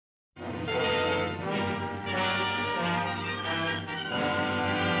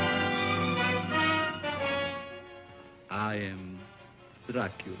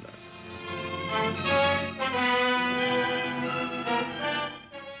Dracula.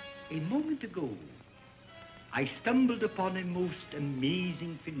 A moment ago, I stumbled upon a most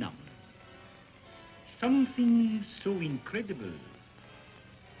amazing phenomenon. Something so incredible,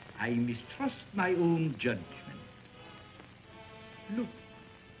 I mistrust my own judgment. Look.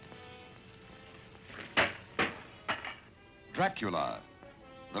 Dracula.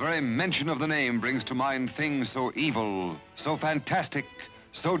 The very mention of the name brings to mind things so evil, so fantastic,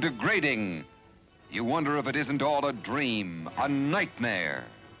 so degrading. You wonder if it isn't all a dream, a nightmare.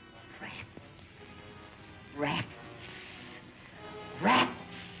 Rats. Rats.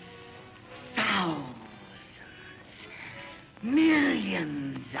 Thousands.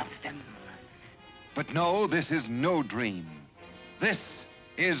 Millions of them. But no, this is no dream. This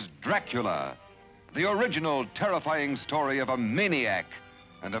is Dracula, the original terrifying story of a maniac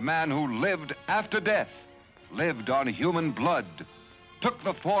and a man who lived after death, lived on human blood, took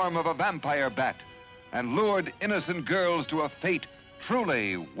the form of a vampire bat, and lured innocent girls to a fate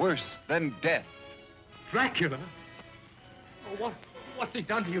truly worse than death. Dracula? Oh, what's he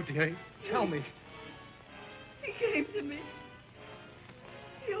done to you, dearie? Tell me. He came to me.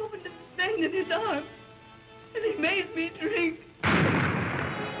 He opened the thing in his arms, and he made me drink.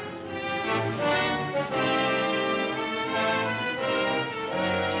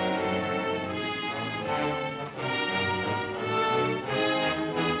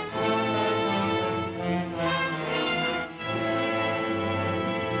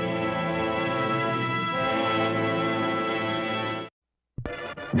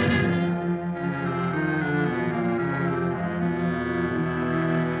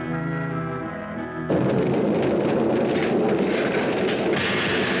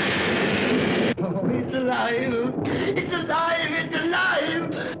 It's alive! It's alive! It's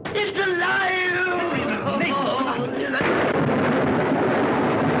alive! It's alive!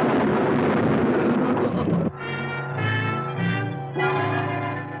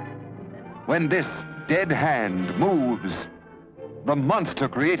 When this dead hand moves, the monster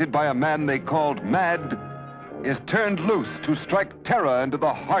created by a man they called mad is turned loose to strike terror into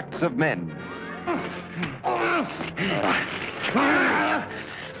the hearts of men.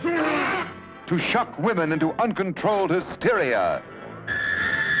 To shock women into uncontrolled hysteria.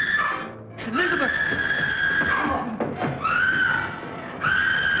 Elizabeth!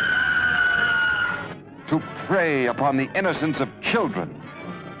 To prey upon the innocence of children.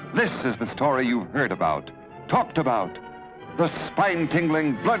 This is the story you've heard about, talked about. The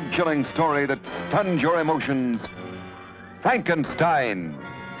spine-tingling, blood-chilling story that stuns your emotions. Frankenstein.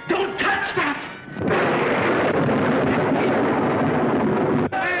 Don't touch that!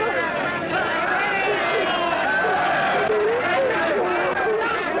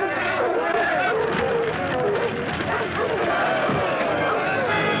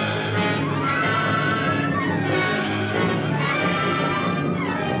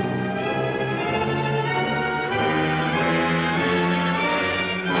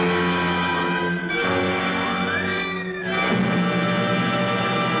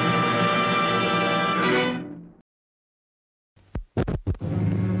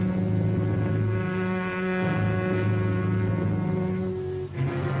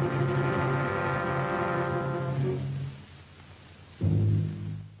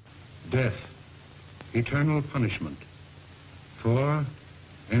 Death, eternal punishment for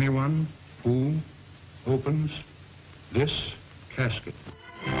anyone who opens this casket.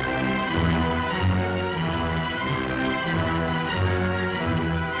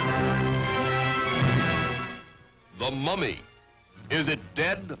 The mummy. Is it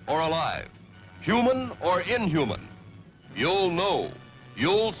dead or alive? Human or inhuman? You'll know.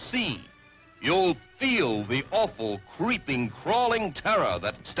 You'll see. You'll feel the awful, creeping, crawling terror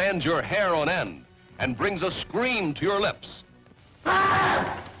that stands your hair on end and brings a scream to your lips.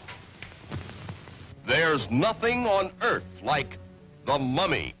 There's nothing on earth like the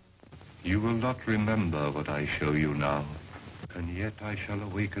mummy. You will not remember what I show you now, and yet I shall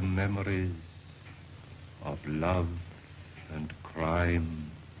awaken memories of love and crime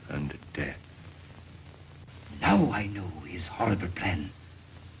and death. Now I know his horrible plan.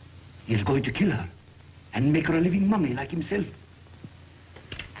 He is going to kill her and make her a living mummy like himself.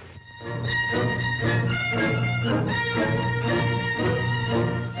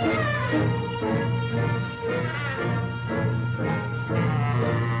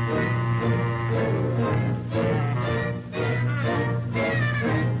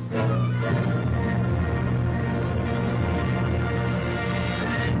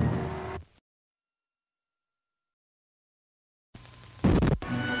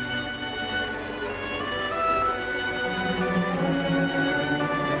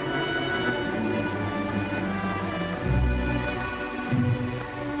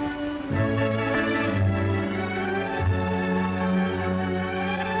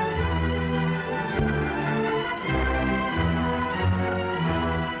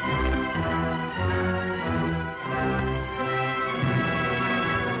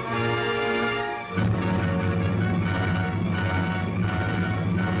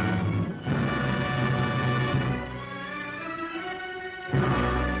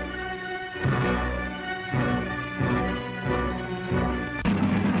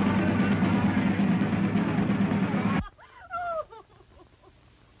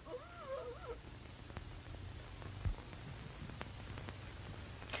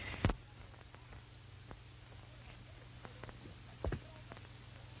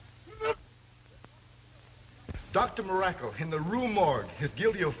 Dr. Miracle, in the Rue Morgue, is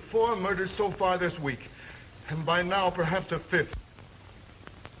guilty of 4 murders so far this week. And by now, perhaps a 5th.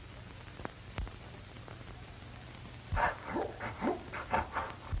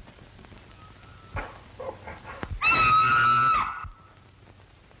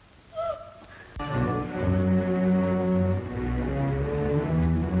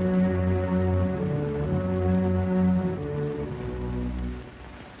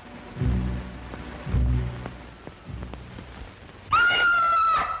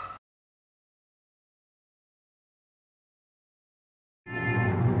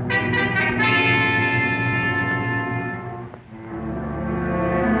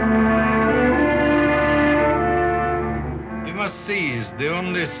 The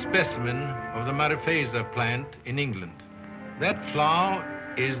only specimen of the mariphasa plant in England. That flower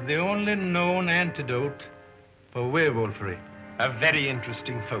is the only known antidote for werewolfery. A very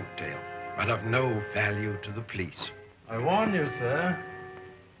interesting folk tale, but of no value to the police. I warn you, sir,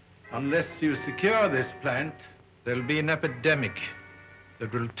 unless you secure this plant, there'll be an epidemic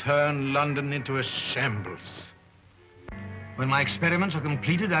that will turn London into a shambles. When my experiments are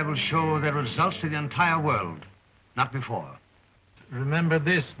completed, I will show their results to the entire world. Not before. Remember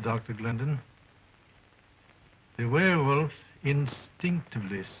this, Dr. Glendon. The werewolf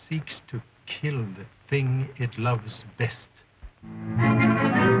instinctively seeks to kill the thing it loves best.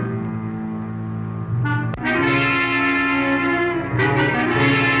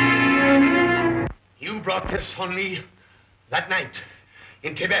 You brought this on me that night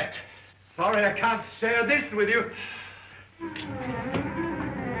in Tibet. Sorry I can't share this with you.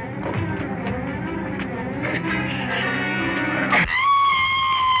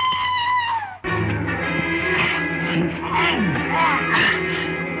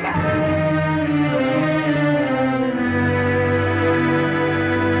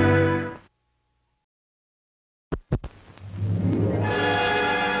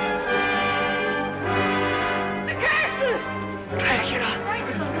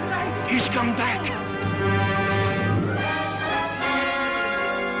 He's come back.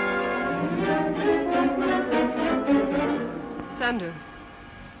 Sander,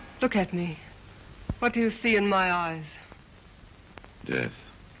 look at me. What do you see in my eyes? Death.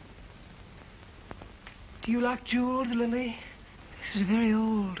 Do you like jewels, Lily? This is very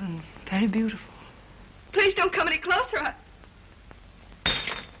old and very beautiful. Please don't come any closer.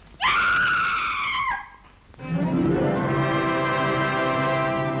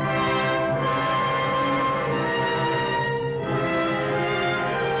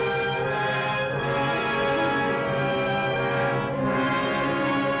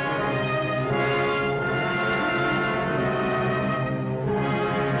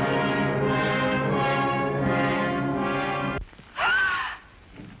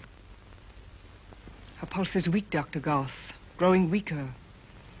 Her pulse is weak, Dr. Goss. Growing weaker.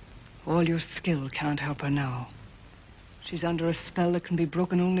 All your skill can't help her now. She's under a spell that can be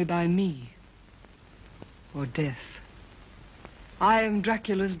broken only by me. Or death. I am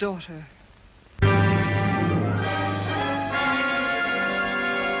Dracula's daughter.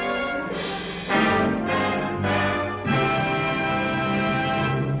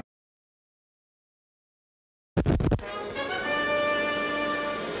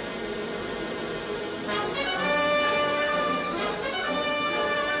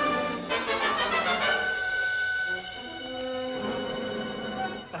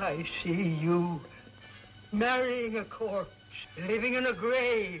 I see you marrying a corpse, living in a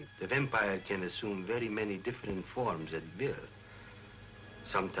grave. The vampire can assume very many different forms at will.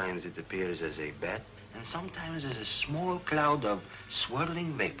 Sometimes it appears as a bat, and sometimes as a small cloud of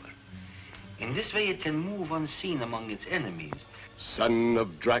swirling vapor. In this way, it can move unseen among its enemies. Son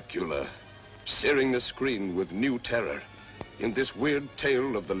of Dracula, searing the screen with new terror in this weird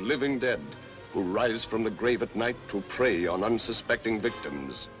tale of the living dead who rise from the grave at night to prey on unsuspecting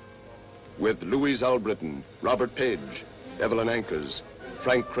victims. With Louise Albritton, Robert Page, Evelyn Ankers,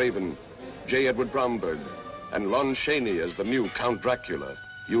 Frank Craven, J. Edward Bromberg, and Lon Chaney as the new Count Dracula,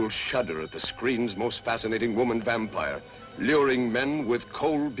 you'll shudder at the screen's most fascinating woman vampire, luring men with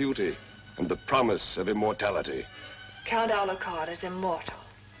cold beauty and the promise of immortality. Count Alucard is immortal.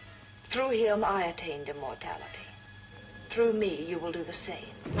 Through him, I attained immortality. Through me, you will do the same.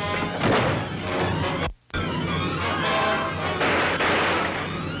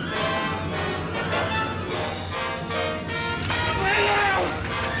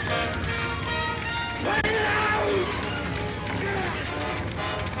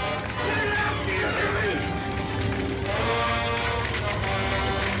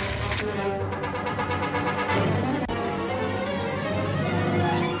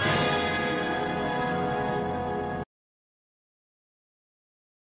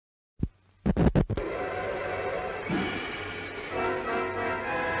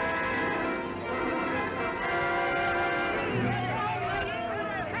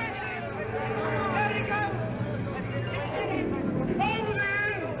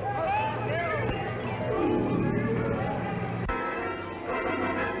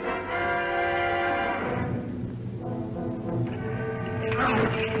 Oh,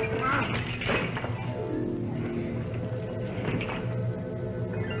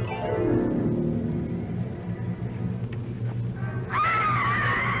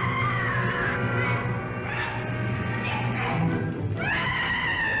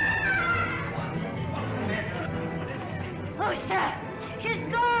 sir, she's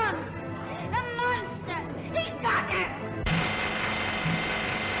gone. The monster. He's got her.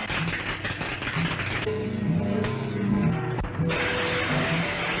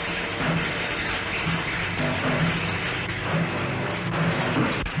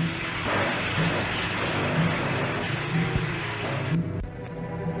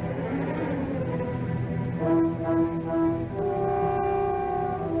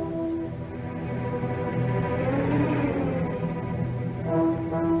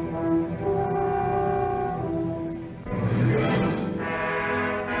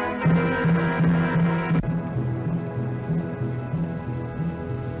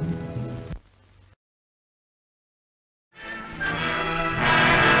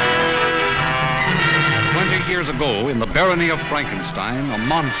 Years ago, in the barony of Frankenstein, a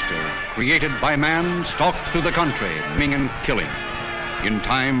monster created by man stalked through the country, maiming and killing. In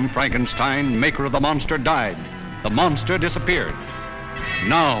time, Frankenstein, maker of the monster, died. The monster disappeared.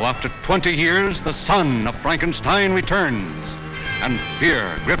 Now, after 20 years, the son of Frankenstein returns, and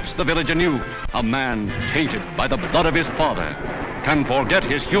fear grips the village anew. A man tainted by the blood of his father can forget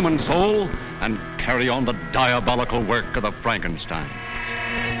his human soul and carry on the diabolical work of the Frankenstein.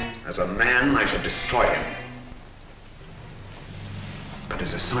 As a man, I should destroy him. But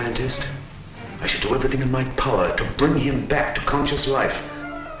as a scientist, I should do everything in my power to bring him back to conscious life.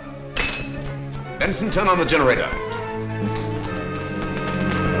 Benson, turn on the generator.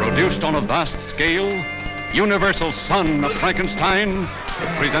 Produced on a vast scale, Universal's son of Frankenstein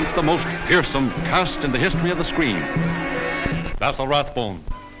presents the most fearsome cast in the history of the screen. Basil Rathbone.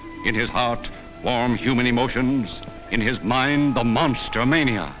 In his heart, warm human emotions. In his mind, the monster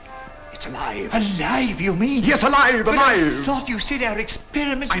mania. It's alive. Alive, you mean? Yes, alive, But alive. I thought you said our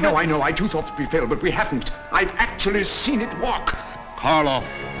experiments I know. I too thought that we failed, but we haven't. I've actually seen it walk. Karloff,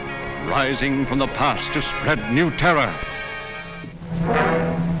 rising from the past to spread new terror.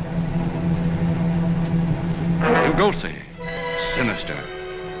 Lugosi, sinister,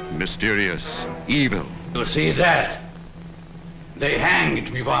 mysterious, evil. You see that? They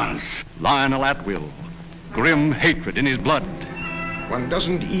hanged me once. Lionel Atwill, grim hatred in his blood. One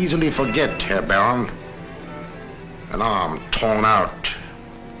doesn't easily forget, Herr Baron. An arm torn out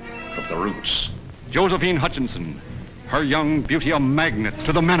of the roots. Josephine Hutchinson, her young beauty a magnet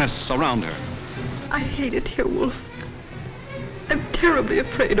to the menace around her. I hate it here, Wolf. I'm terribly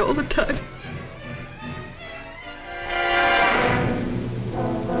afraid all the time.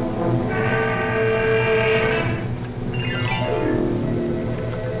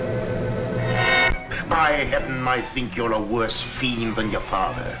 By heaven, I think you're a worse fiend than your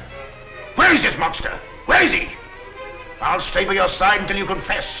father. Where is this monster? Where is he? I'll stay by your side until you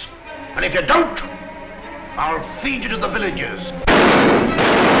confess. And if you don't, I'll feed you to the villagers.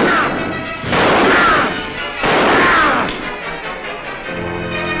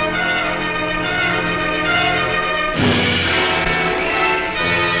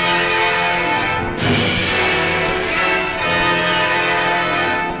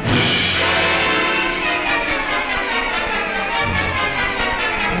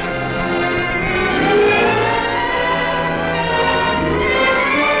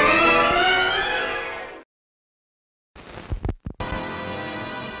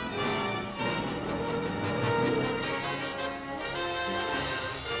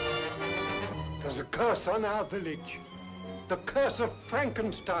 There's a curse on our village. The curse of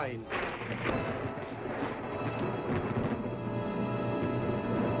Frankenstein.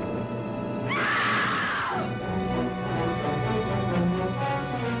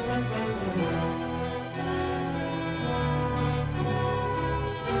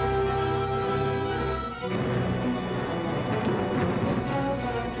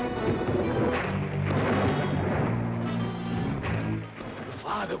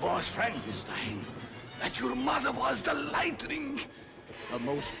 Father was Frankenstein. That your mother was the lightning. The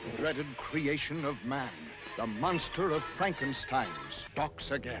most dreaded creation of man, the monster of Frankenstein,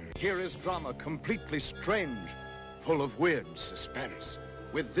 stalks again. Here is drama completely strange, full of weird suspense.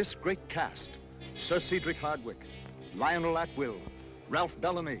 With this great cast, Sir Cedric Hardwicke, Lionel Atwill, Ralph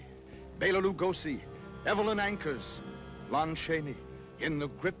Bellamy, Bela Lugosi, Evelyn Ankers, Lon Chaney, in the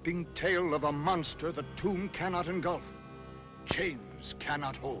gripping tale of a monster the tomb cannot engulf, chains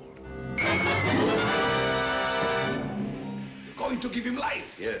cannot hold. You're going to give him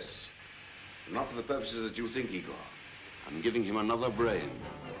life? Yes. Not for the purposes that you think, Igor. I'm giving him another brain.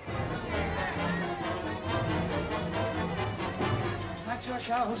 Is that your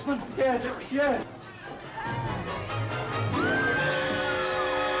shot, husband? Yes, yes.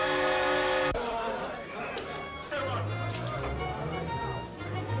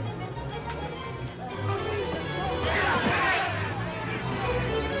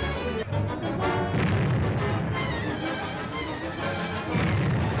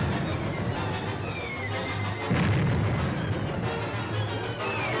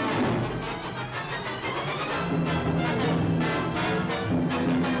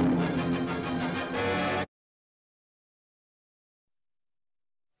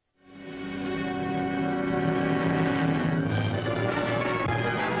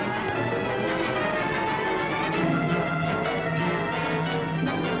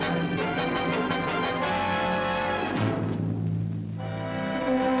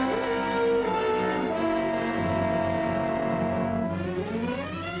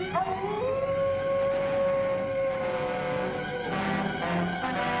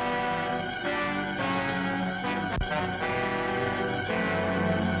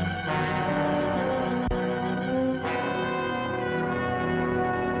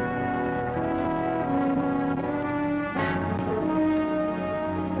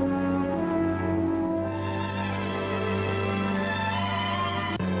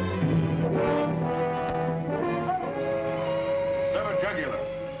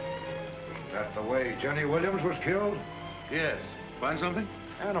 Jenny Williams was killed? Yes. Find something?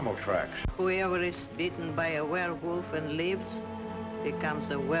 Animal tracks. Whoever is bitten by a werewolf and lives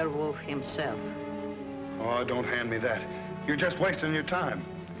becomes a werewolf himself. Oh, don't hand me that. You're just wasting your time.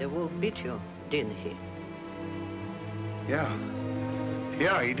 The wolf bit you, didn't he? Yeah.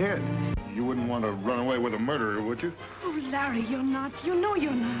 Yeah, he did. You wouldn't want to run away with a murderer, would you? Oh, Larry, you're not. You know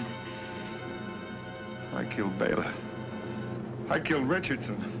you're not. I killed Bela. I killed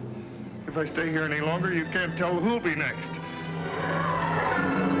Richardson. If I stay here any longer, you can't tell who'll be next.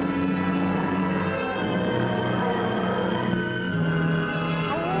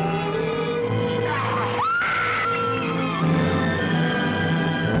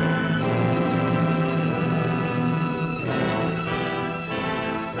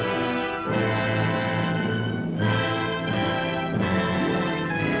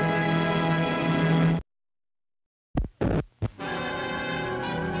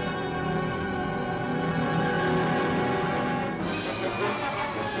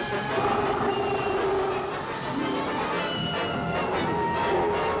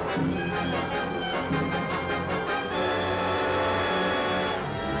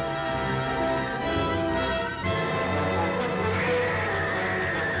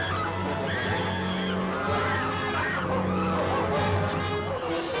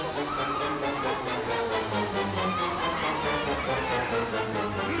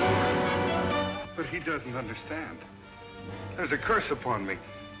 But he doesn't understand. There's a curse upon me.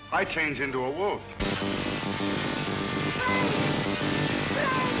 I change into a wolf.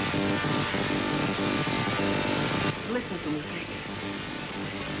 Listen to me, Rick.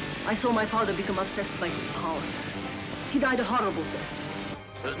 I saw my father become obsessed by his power. He died a horrible death.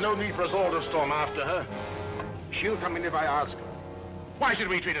 There's no need for us all to storm after her. She'll come in if I ask her. Why should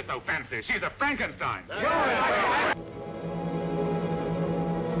we treat her so fancy? She's a Frankenstein.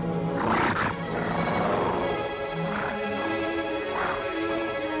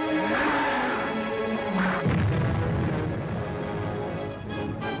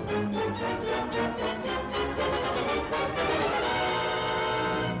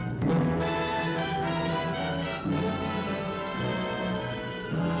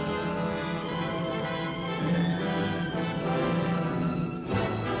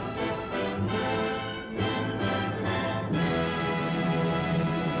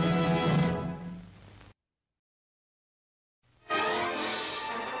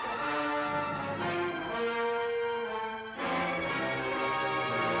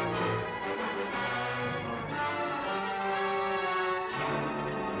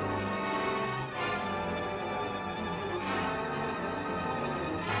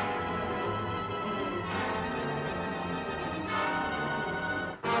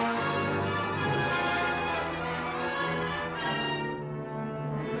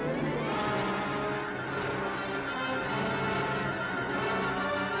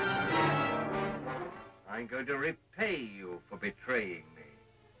 I'm going to repay you for betraying me.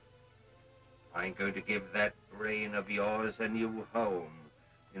 I'm going to give that brain of yours a new home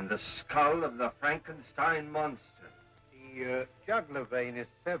in the skull of the Frankenstein monster. The jugular vein is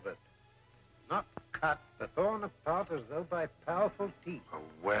severed. Not cut, but torn apart as though by powerful teeth.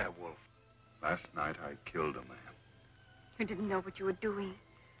 A werewolf. Last night I killed a man. I didn't know what you were doing.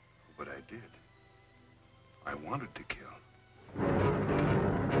 But I did. I wanted to kill.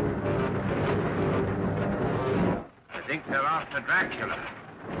 I think they're after Dracula.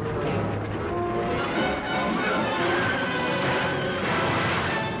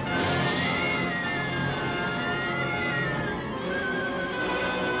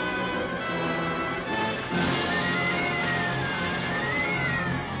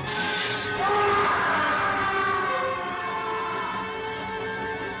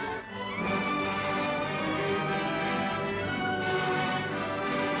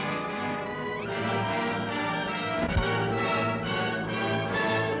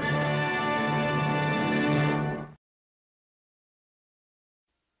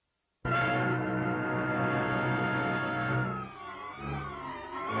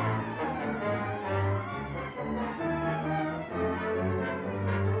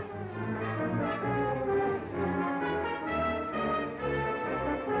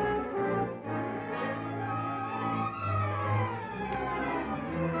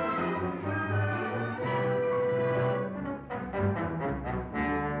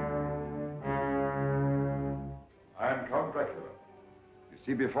 I'm Count Dracula. You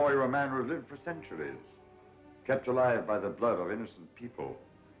see before you a man who has lived for centuries, kept alive by the blood of innocent people.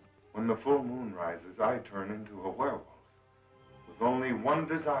 When the full moon rises, I turn into a werewolf with only one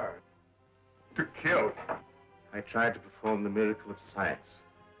desire: to kill. I tried to perform the miracle of science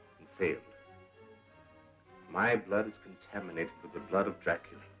and failed. My blood is contaminated with the blood of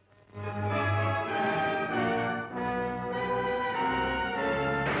Dracula.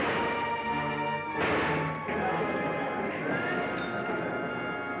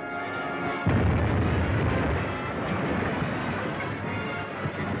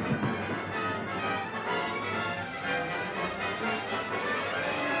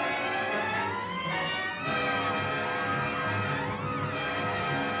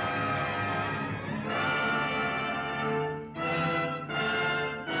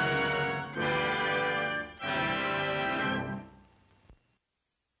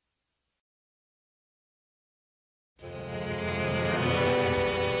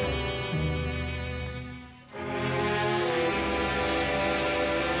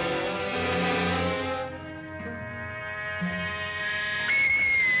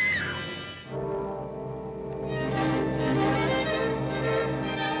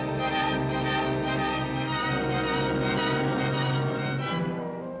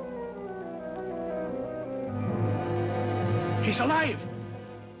 He's alive!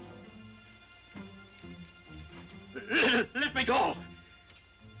 Let me go!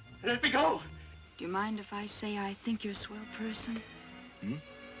 Let me go! Do you mind if I say I think you're a swell person? Hmm?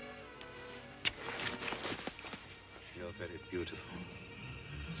 You're very beautiful.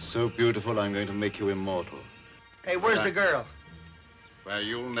 So beautiful, I'm going to make you immortal. Hey, where's the girl? Well,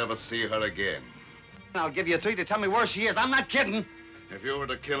 you'll never see her again. I'll give you 3 to tell me where she is. I'm not kidding. If you were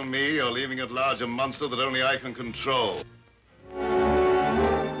to kill me, you're leaving at large a monster that only I can control.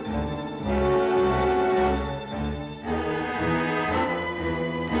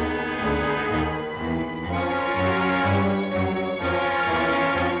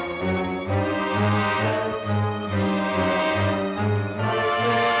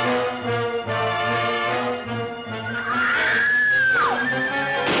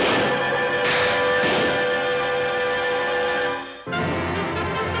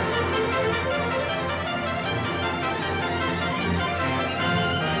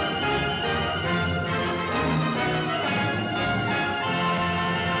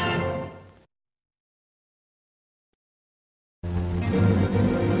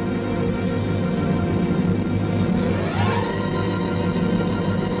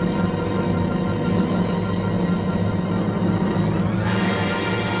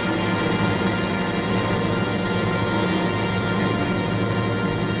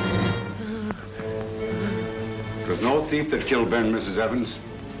 No thief that killed Ben, Mrs. Evans.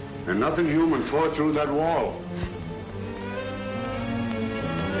 And nothing human tore through that wall.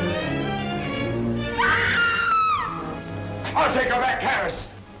 I'll take her back, Harris.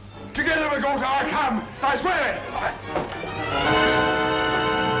 Together we go to Arkham. I swear it.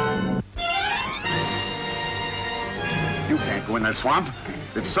 You can't go in that swamp.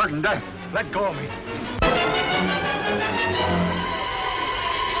 It's certain death. Let go of me.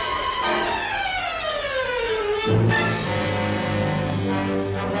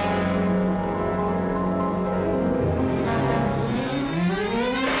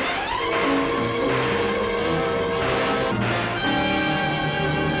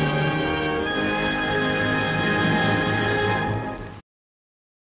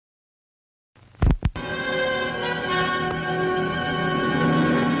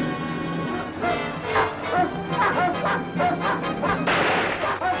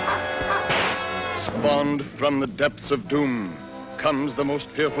 And from the depths of doom comes the most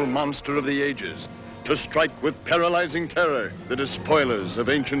fearful monster of the ages, to strike with paralyzing terror the despoilers of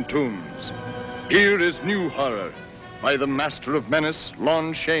ancient tombs. Here is new horror by the master of menace,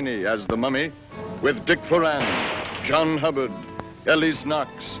 Lon Chaney as the Mummy, with Dick Foran, John Hubbard, Ellis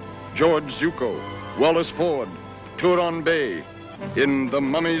Knox, George Zuko, Wallace Ford, Turon Bay, in The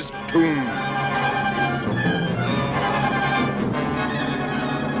Mummy's Tomb.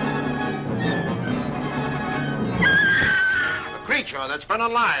 The creature that's been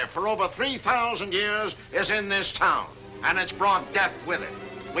alive for over 3,000 years is in this town, and it's brought death with it.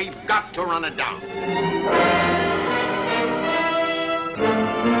 We've got to run it down.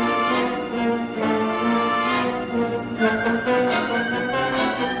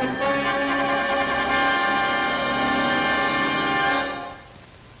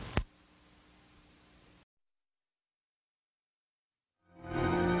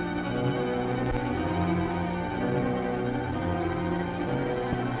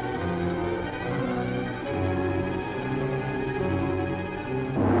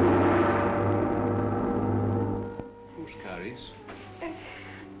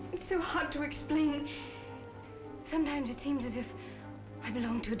 It's so hard to explain. Sometimes it seems as if I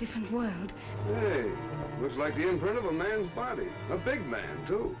belong to a different world. Hey, looks like the imprint of a man's body. A big man,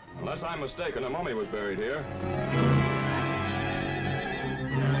 too. Unless I'm mistaken, a mummy was buried here.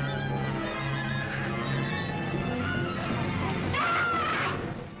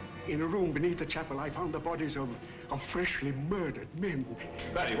 In a room beneath the chapel, I found the bodies of freshly murdered men.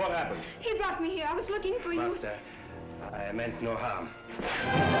 Betty, what happened? He brought me here. I was looking for you. Master, I meant no harm.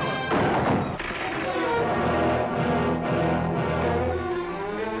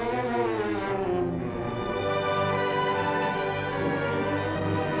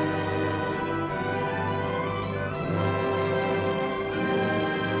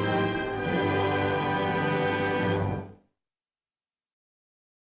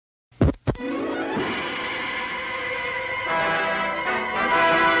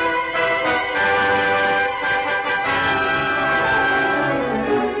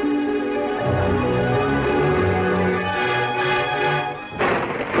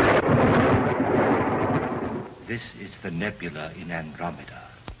 This is the nebula in Andromeda.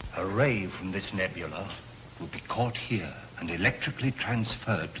 A ray from this nebula will be caught here and electrically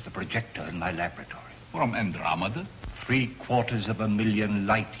transferred to the projector in my laboratory. From Andromeda? 750,000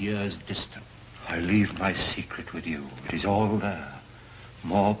 light years distant. I leave my secret with you. It is all there.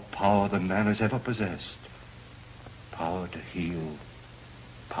 More power than man has ever possessed. Power to heal,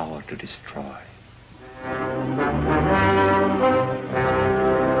 power to destroy.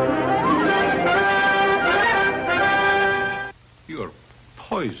 You're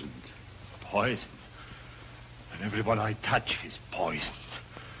poisoned. Poisoned? And everyone I touch is poisoned.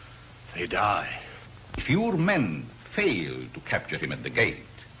 They die. If your men fail to capture him at the gate,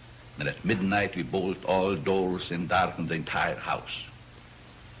 then at midnight we bolt all doors and darken the entire house.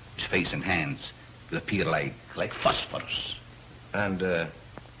 His face and hands will appear like phosphorus. And,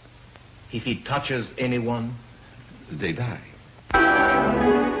 if he touches anyone, they die.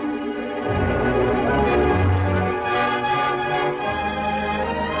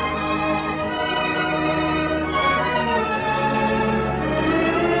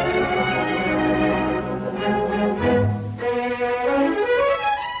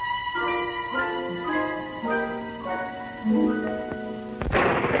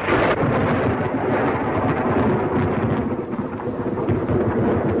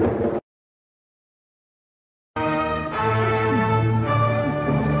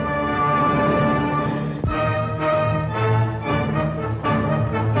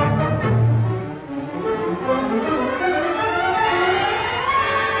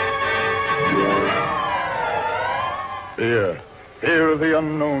 Fear of the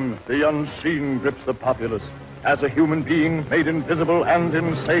unknown, the unseen grips the populace as a human being made invisible and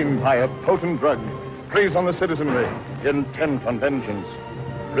insane by a potent drug preys on the citizenry, intent on vengeance.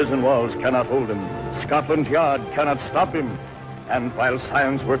 Prison walls cannot hold him. Scotland Yard cannot stop him. And while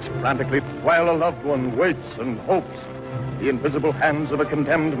science works frantically, while a loved one waits and hopes, the invisible hands of a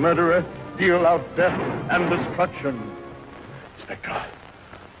condemned murderer deal out death and destruction. Inspector, I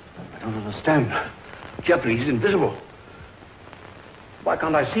don't understand. Jeffrey, he's invisible. Why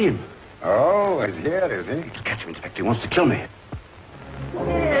can't I see him? Oh, he's here, is he? Let's catch him, Inspector. He wants to kill me.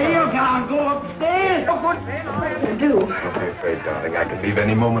 Hey, you can't go upstairs. I do. Don't be afraid, darling. I can leave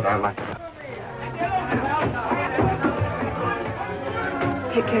any moment I like.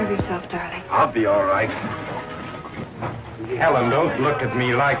 Take care of yourself, darling. I'll be all right. Helen, don't look at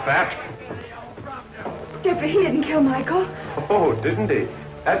me like that. Jeffrey, he didn't kill Michael. Oh, didn't he?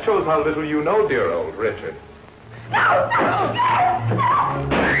 That shows how little you know, dear old Richard. No! No!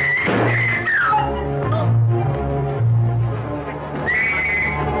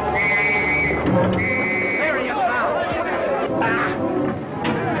 There he is now.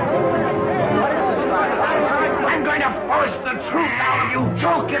 I'm going to force the truth out of you,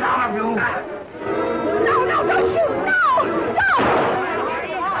 choke it out of you. No, no, don't shoot! No! No!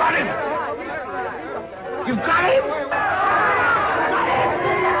 Got him! You got him?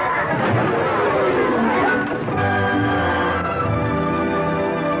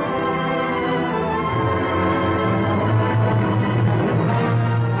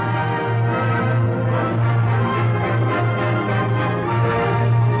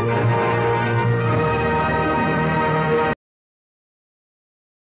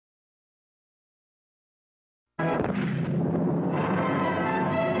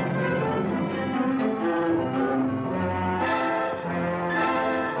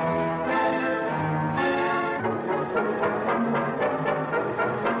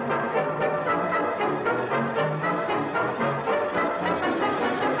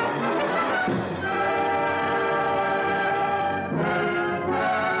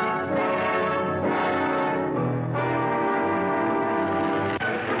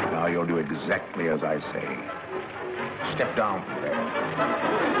 Now you'll do exactly as I say. Step down from there.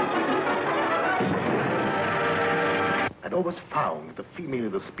 I'd always found that the female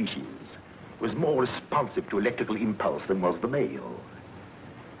of the species was more responsive to electrical impulse than was the male.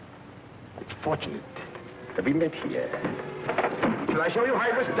 It's fortunate that we met here. Shall I show you how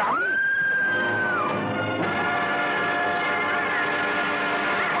it was done?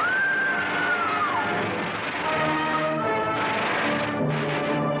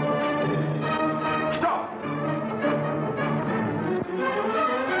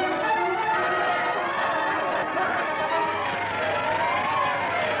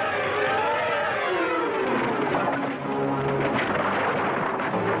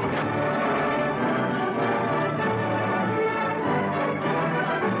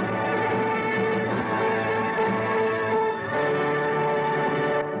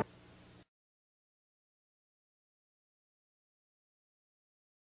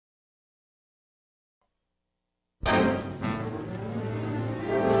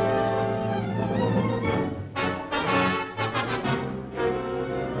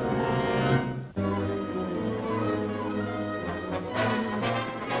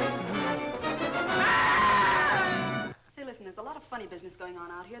 Listen, there's a lot of funny business going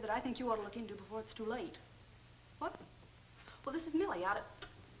on out here that I think you ought to look into before it's too late. What? Well, this is Millie out at...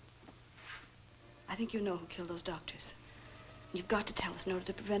 I think you know who killed those doctors. You've got to tell us in order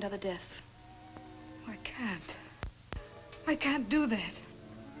to prevent other deaths. I can't. I can't do that.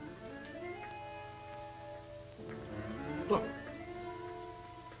 Look.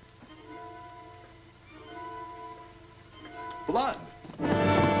 Blood.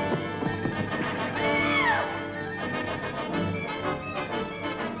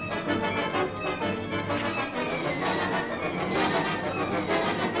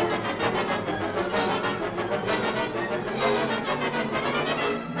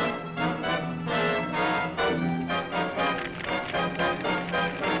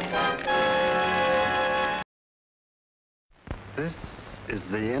 This is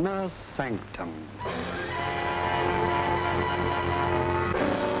the inner sanctum.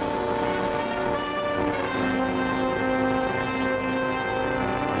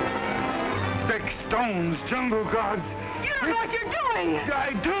 Thick stones, jungle gods. You don't know what you're doing!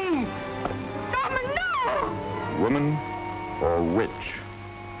 I do! Norman, no! Woman or witch,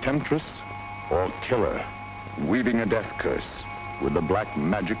 temptress or killer, weaving a death curse with the black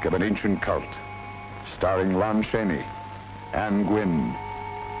magic of an ancient cult. Starring Lon Chaney, Anne Gwynn,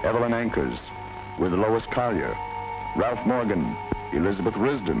 Evelyn Ankers, with Lois Collier, Ralph Morgan, Elizabeth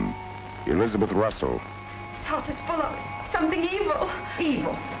Risden, Elizabeth Russell. This house is full of something evil.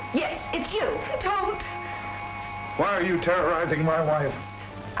 Evil? Yes, it's you. Don't. Why are you terrorizing my wife?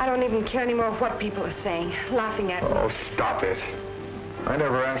 I don't even care anymore what people are saying, laughing at me. Oh, stop it. I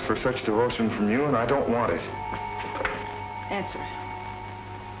never asked for such devotion from you, and I don't want it. Answer.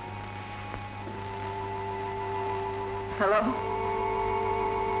 Hello?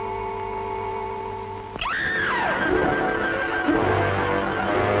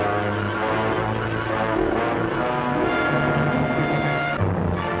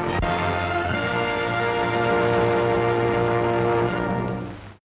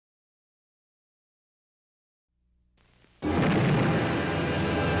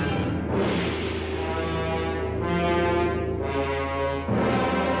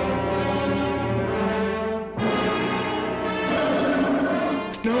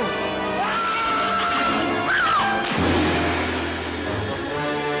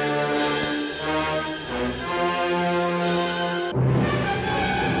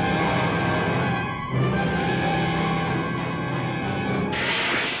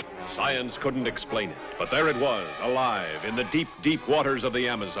 science couldn't explain it. But there it was, alive in the deep, deep waters of the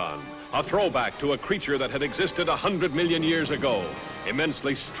Amazon. A throwback to a creature that had existed 100 million years ago,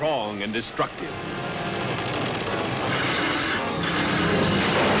 immensely strong and destructive.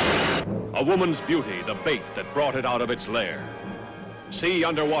 A woman's beauty, the bait that brought it out of its lair. See,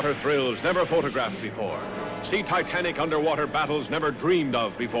 underwater thrills never photographed before. See, titanic underwater battles never dreamed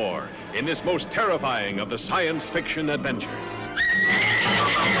of before. In this most terrifying of the science fiction adventures. A woman's beauty, the bait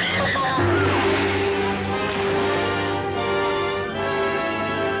that brought it out of its lair. See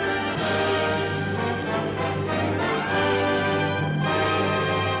underwater thrills never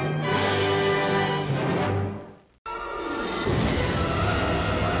photographed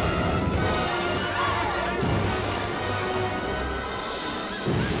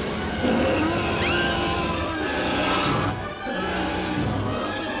See titanic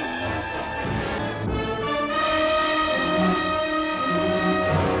underwater battles never dreamed of before.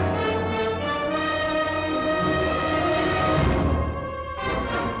 In this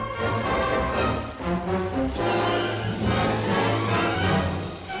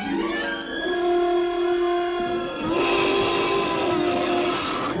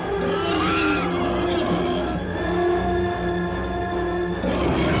most terrifying of the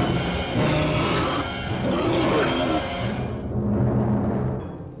science fiction adventures.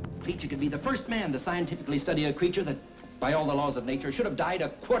 Could be the first man to scientifically study a creature that, by all the laws of nature, should have died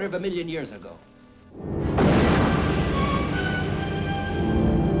 250,000 years ago.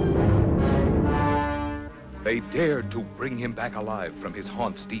 They dared to bring him back alive from his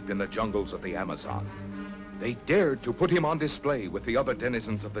haunts deep in the jungles of the Amazon. They dared to put him on display with the other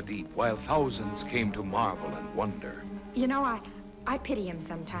denizens of the deep, while thousands came to marvel and wonder. You know, I pity him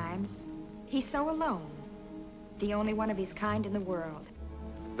sometimes. He's so alone. The only one of his kind in the world.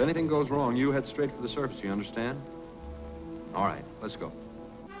 If anything goes wrong, you head straight for the surface, you understand? All right, let's go.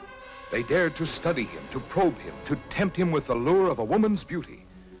 They dared to study him, to probe him, to tempt him with the lure of a woman's beauty,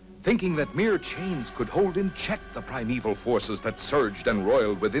 thinking that mere chains could hold in check the primeval forces that surged and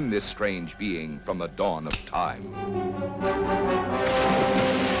roiled within this strange being from the dawn of time.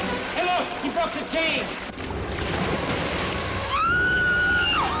 Hey, look! He broke the chain!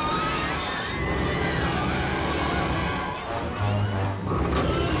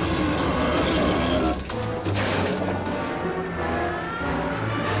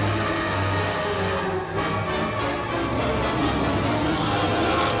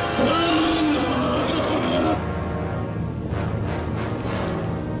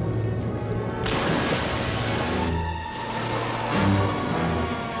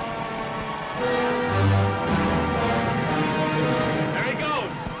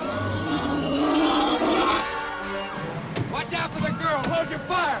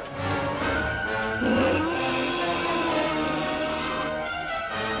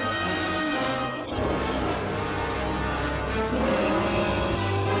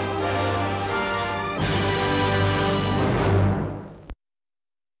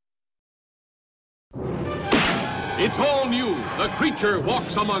 It's all new. The creature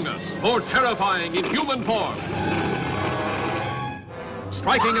walks among us, more terrifying in human form.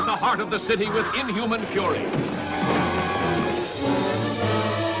 Striking at the heart of the city with inhuman fury.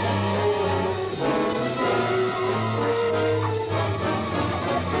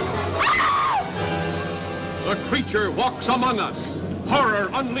 The creature walks among us.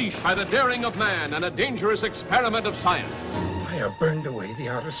 Horror unleashed by the daring of man and a dangerous experiment of science. I have burned away the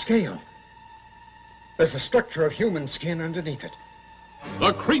outer scale. There's a structure of human skin underneath it.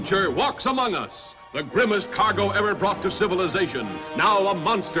 The creature walks among us. The grimmest cargo ever brought to civilization. Now a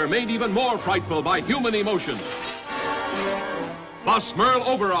monster made even more frightful by human emotions. Bus Merle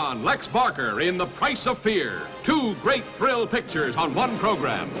Oberon, Lex Barker in The Price of Fear. Two great thrill pictures on one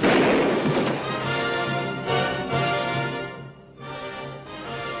program.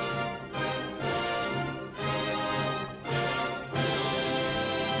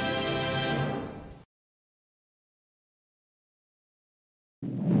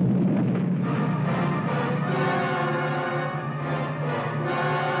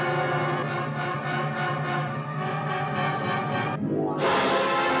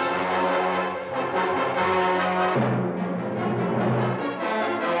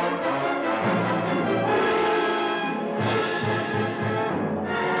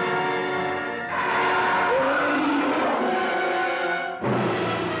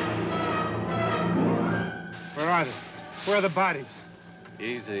 Where are the bodies?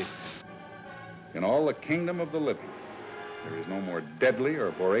 Easy. In all the kingdom of the living, there is no more deadly or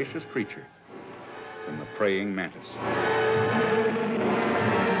voracious creature than the praying mantis.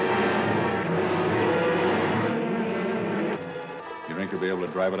 You drink your be able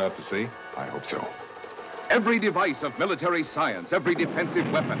to drive it out to sea? I hope so. Every device of military science, every defensive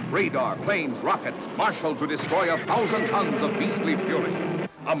weapon, radar, planes, rockets, marshaled to destroy 1,000 tons of beastly fury.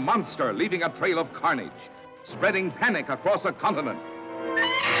 A monster leaving a trail of carnage, spreading panic across a continent.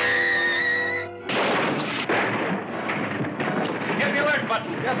 Hit the alert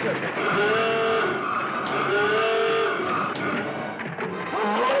button. Yes, sir.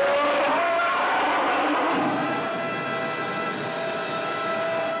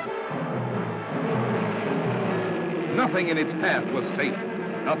 Nothing in its path was safe.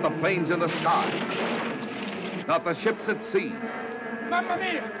 Not the planes in the sky. Not the ships at sea. Mamma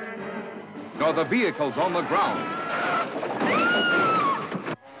mia! Nor the vehicles on the ground.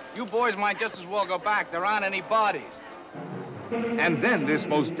 You boys might just as well go back. There aren't any bodies. And then this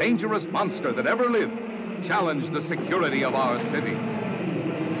most dangerous monster that ever lived challenged the security of our cities.